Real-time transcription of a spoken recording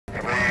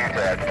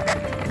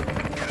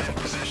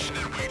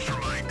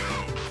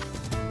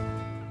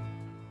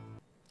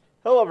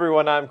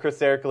everyone, I'm Chris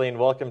Erkeline.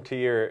 Welcome to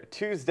your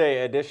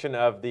Tuesday edition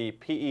of the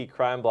PE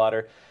Crime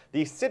Blotter.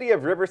 The City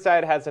of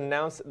Riverside has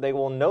announced they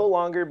will no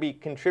longer be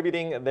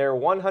contributing their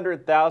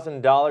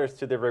 $100,000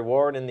 to the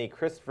reward in the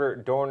Christopher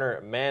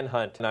Dorner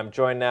manhunt. And I'm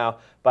joined now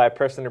by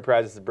Press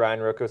Enterprise's Brian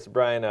Rocco.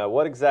 Brian,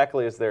 what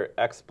exactly is their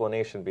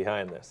explanation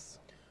behind this?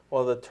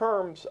 Well, the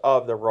terms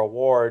of the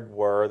reward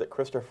were that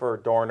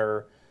Christopher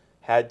Dorner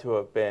had to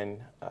have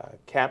been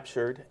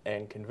captured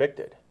and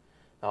convicted.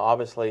 Now,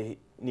 obviously,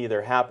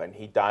 neither happened.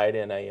 He died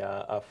in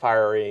a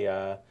fiery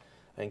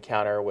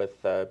encounter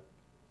with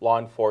law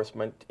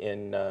enforcement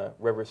in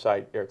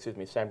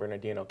San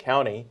Bernardino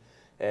County,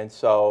 and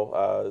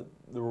so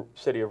the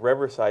City of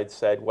Riverside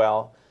said,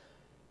 well,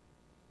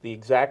 the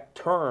exact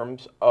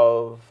terms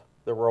of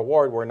the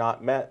reward were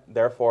not met,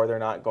 therefore they're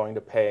not going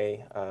to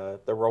pay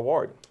the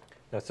reward.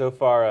 Now, so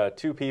far,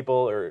 two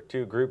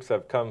groups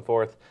have come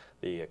forth.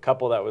 The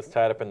couple that was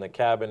tied up in the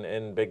cabin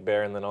in Big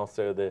Bear, and then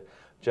also the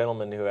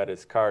gentleman who had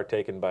his car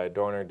taken by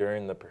Dorner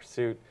during the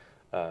pursuit.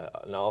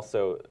 And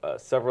also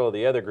several of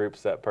the other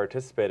groups that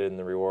participated in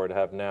the reward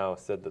have now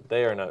said that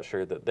they are not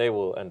sure that they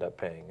will end up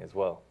paying as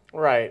well.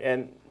 Right,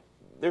 and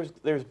there's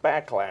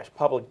backlash,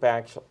 public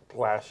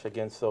backlash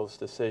against those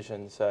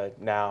decisions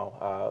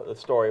now. The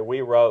story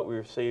we wrote, we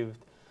received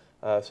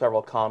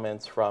several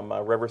comments from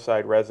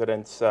Riverside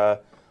residents.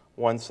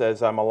 One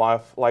says, I'm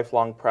a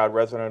lifelong proud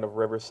resident of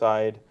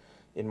Riverside.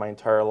 In my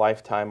entire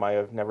lifetime, I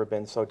have never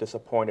been so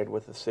disappointed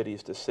with the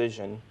city's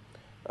decision.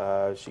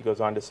 She goes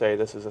on to say,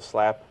 this is a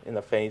slap in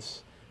the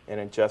face and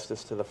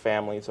injustice to the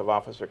families of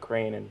Officer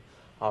Crane and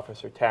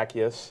Officer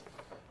Takias.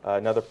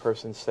 Another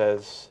person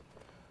says,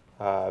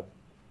 the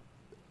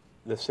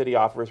city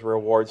offers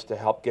rewards to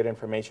help get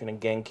information in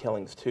gang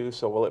killings too,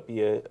 so will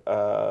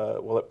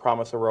it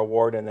promise a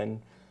reward and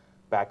then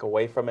back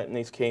away from it in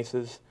these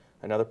cases?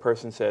 Another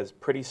person says,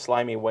 pretty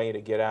slimy way to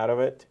get out of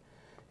it.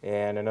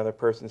 And another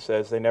person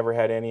says they never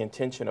had any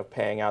intention of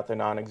paying out the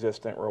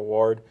non-existent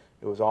reward.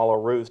 It was all a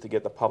ruse to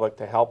get the public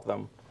to help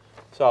them.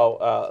 So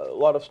a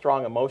lot of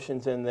strong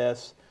emotions in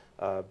this.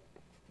 The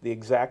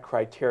exact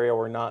criteria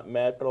were not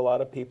met, but a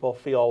lot of people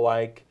feel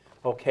like,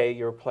 okay,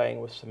 you're playing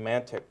with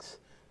semantics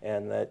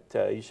and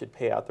that you should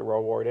pay out the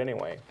reward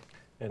anyway.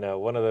 And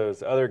one of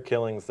those other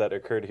killings that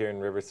occurred here in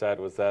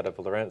Riverside was that of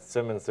Lawrence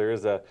Simmons. There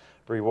is a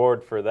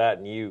reward for that,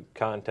 and you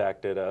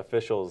contacted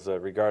officials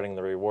regarding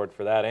the reward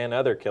for that and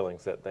other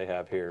killings that they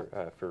have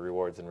here for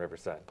rewards in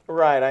Riverside.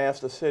 Right. I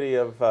asked the City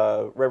of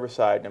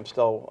Riverside, and I'm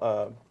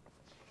still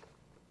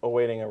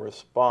awaiting a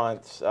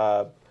response,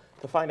 to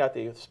find out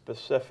the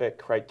specific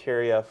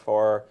criteria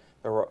for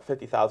the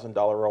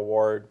 $50,000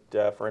 reward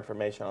for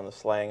information on the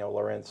slaying of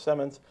Lawrence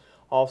Simmons.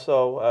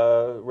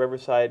 Also,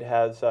 Riverside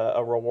has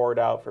a reward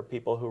out for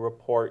people who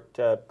report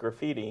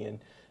graffiti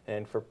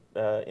and for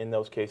in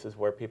those cases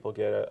where people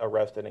get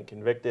arrested and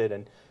convicted.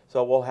 And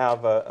so we'll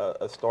have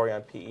a story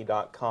on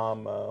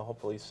PE.com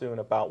hopefully soon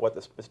about what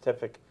the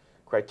specific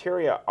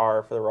criteria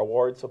are for the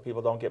reward so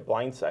people don't get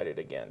blindsided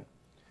again.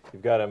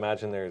 You've got to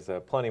imagine there's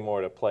plenty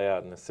more to play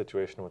out in this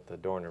situation with the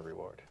Dorner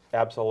reward.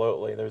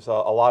 Absolutely. There's a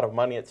lot of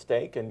money at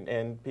stake,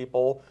 and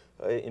people,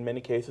 in many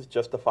cases,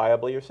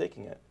 justifiably are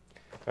seeking it.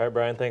 All right,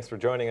 Brian, thanks for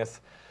joining us.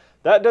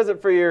 That does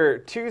it for your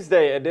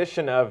Tuesday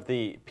edition of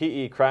the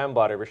PE Crime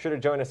Blotter. Be sure to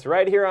join us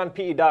right here on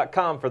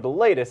PE.com for the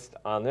latest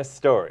on this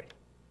story.